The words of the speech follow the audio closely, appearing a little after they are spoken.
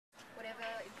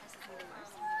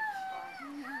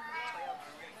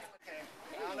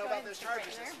the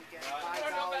Chargers this weekend. I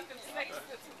don't know about the Saints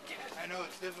this weekend. I know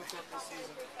it's difficult this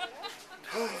season.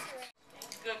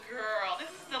 Good girl. This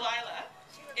is Delilah.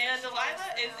 And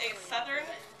Delilah is a southern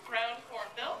ground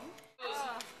hornbill.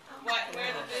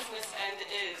 Where the business end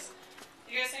is.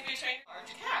 You guys think we trained a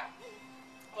large cat?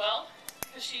 Well,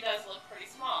 because she does look pretty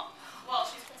small. Well,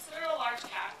 she's considered a large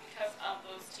cat because of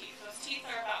those teeth. Those teeth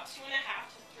are about 2.5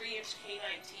 to 3-inch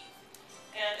canine teeth.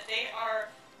 And they are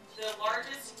the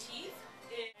largest teeth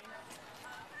in...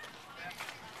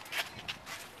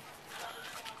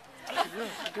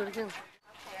 Do it again.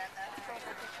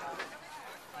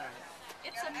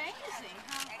 It's amazing,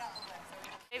 huh?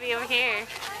 Baby, over here.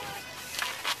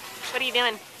 What are you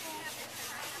doing?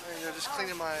 I'm just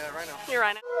cleaning my rhino. Your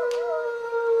rhino.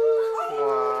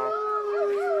 Wow.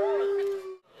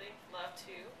 Love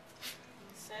to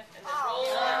sniff and then roll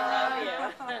and rub.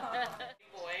 Yeah.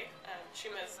 Boy,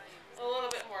 Chuma's a little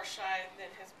bit more shy than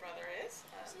his brother is,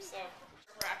 so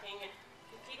racking.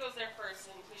 If he goes there first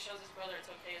and he shows his brother it's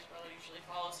okay, his brother usually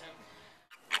follows him.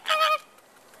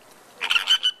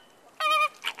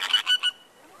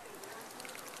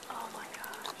 Oh my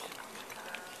gosh.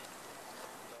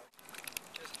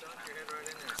 Just dunk your head right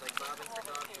in there. It's like bobbing for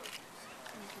dog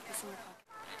food.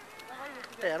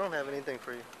 Hey, I don't have anything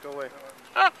for you. Go away.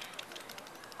 Oh,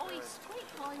 he's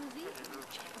squeaked while he was eating.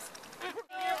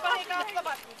 Take off the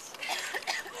buttons.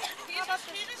 He's just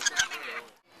grabbing you.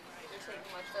 They're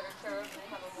taking much better care of them. They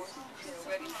have a more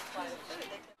ready supply of food.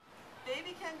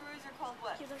 Baby kangaroos are called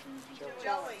what? Joey.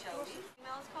 Joey.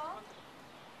 Female is called?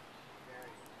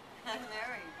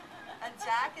 Mary. A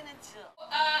Jack and a Jill.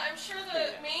 I'm sure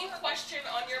the main question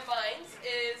on your minds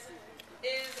is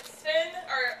Sven,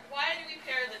 or why do we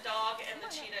pair the dog and the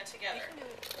cheetah together?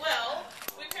 Well,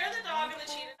 we pair the dog and the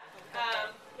cheetah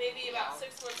maybe about 6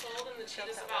 months old, and the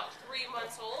cheetah's about 3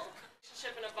 months old.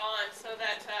 Relationship and a bond, so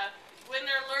that when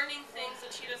they're learning things, the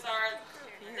cheetahs are,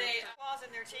 they Claws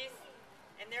in their teeth,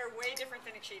 and they're way different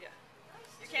than a cheetah.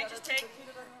 You can't just take,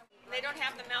 they don't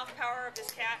have the mouth power of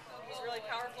this cat. He's really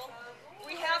powerful.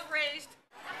 We have raised